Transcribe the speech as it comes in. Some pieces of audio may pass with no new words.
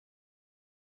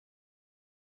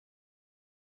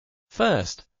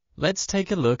First, let's take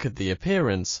a look at the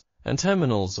appearance and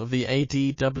terminals of the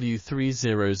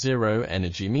ADW300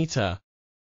 energy meter.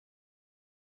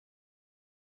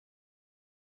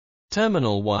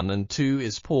 Terminal 1 and 2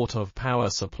 is port of power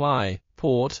supply,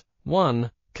 port 1,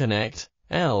 connect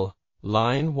L,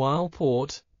 line, while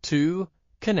port 2,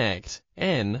 connect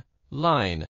N,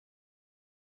 line.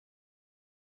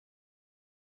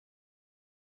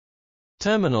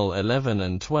 Terminal 11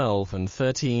 and 12 and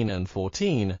 13 and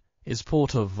 14 is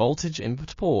port of voltage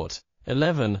input, port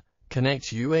 11,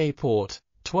 connect UA, port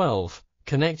 12,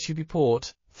 connect UB,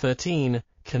 port 13,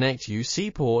 connect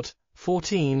UC, port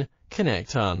 14,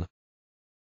 connect UN.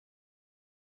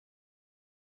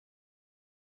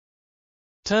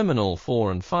 Terminal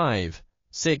 4 and 5,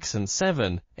 6 and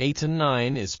 7, 8 and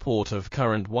 9 is port of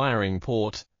current wiring,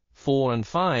 port 4 and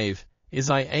 5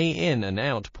 is IA in and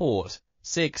out, port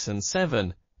 6 and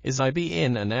 7 is IB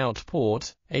in and out,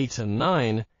 port 8 and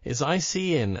 9 is IC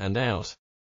in and out.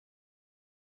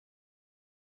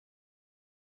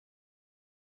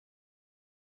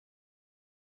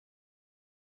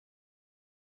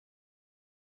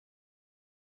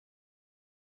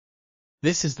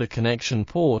 This is the connection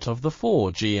port of the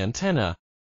 4G antenna.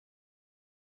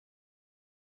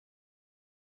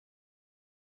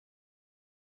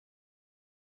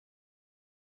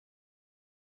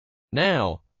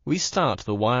 Now, we start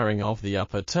the wiring of the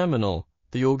upper terminal,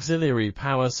 the auxiliary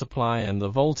power supply and the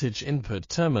voltage input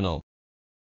terminal.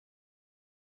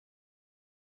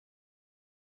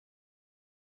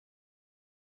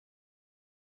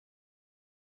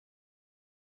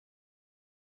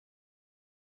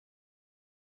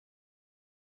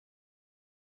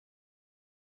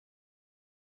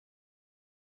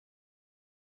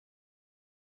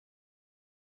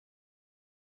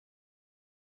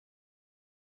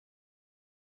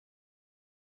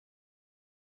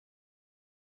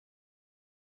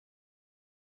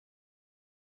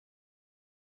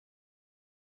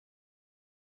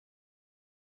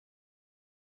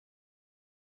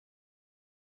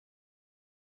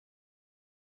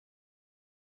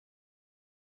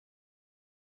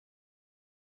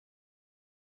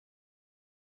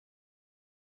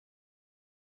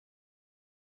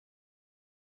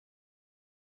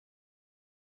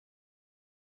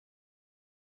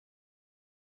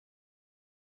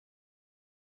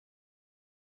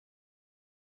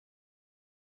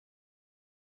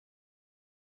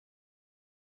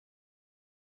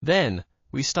 Then,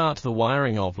 we start the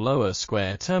wiring of lower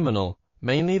square terminal,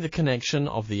 mainly the connection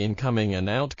of the incoming and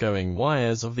outgoing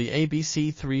wires of the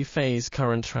ABC 3-phase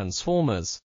current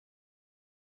transformers.